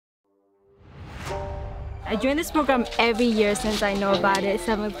I joined this program every year since I know about it,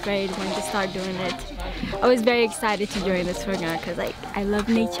 7th grade when to start doing it. I was very excited to join this program because I love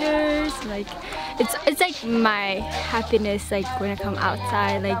nature. So, it's like my happiness when I come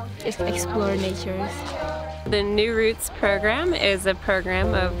outside, just explore nature. The New Roots program is a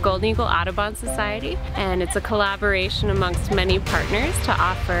program of Golden Eagle Audubon Society, and it's a collaboration amongst many partners to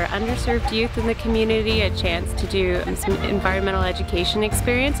offer underserved youth in the community a chance to do some environmental education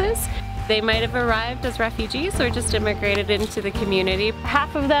experiences. They might have arrived as refugees or just immigrated into the community.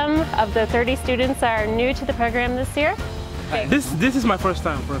 Half of them, of the 30 students, are new to the program this year. This is my first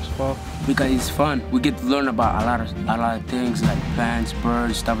time, first of all. Because it's fun. We get to learn about a lot of things like plants,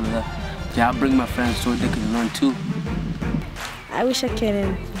 birds, stuff like that. Yeah, I'll bring my friends so they can learn too. I wish I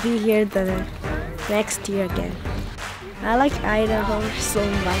could be here the next year again. I like Idaho so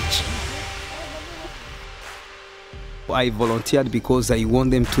much. I volunteered because I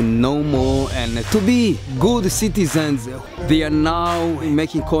want them to know more and to be good citizens. They are now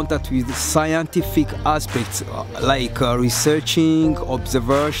making contact with scientific aspects like researching,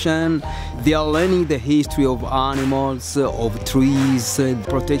 observation. They are learning the history of animals, of trees,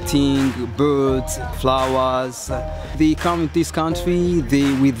 protecting birds, flowers. They come to this country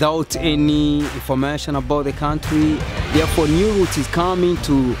without any information about the country. Therefore, New Roots is coming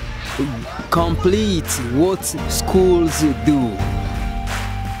to complete what schools do.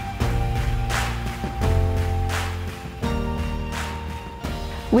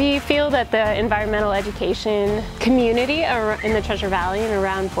 We feel that the environmental education community in the Treasure Valley and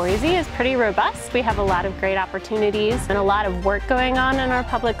around Boise is pretty robust. We have a lot of great opportunities and a lot of work going on our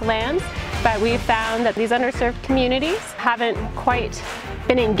public lands, but we've found that these underserved communities haven't quite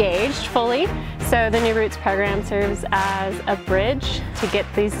been engaged fully. So the New Roots program serves as a bridge to get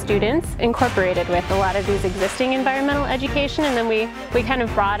these students incorporated with a lot of these existing environmental education, and then we kind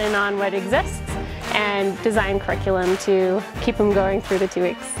of broaden on what exists and design curriculum to keep them going through the 2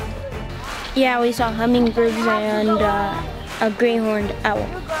 weeks. Yeah, we saw hummingbirds and a greenhorned owl.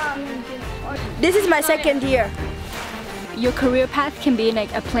 This is my 2nd year. Your career path can be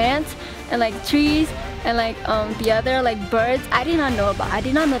a plant and trees and the other birds. I did not know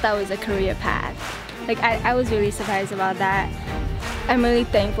that was a career path. I was really surprised about that. I'm really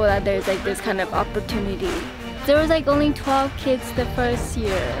thankful that there's this kind of opportunity. There was only 12 kids the first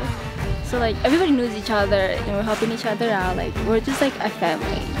year. So everybody knows each other and we're helping each other out. We're just a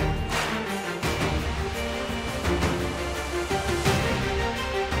family.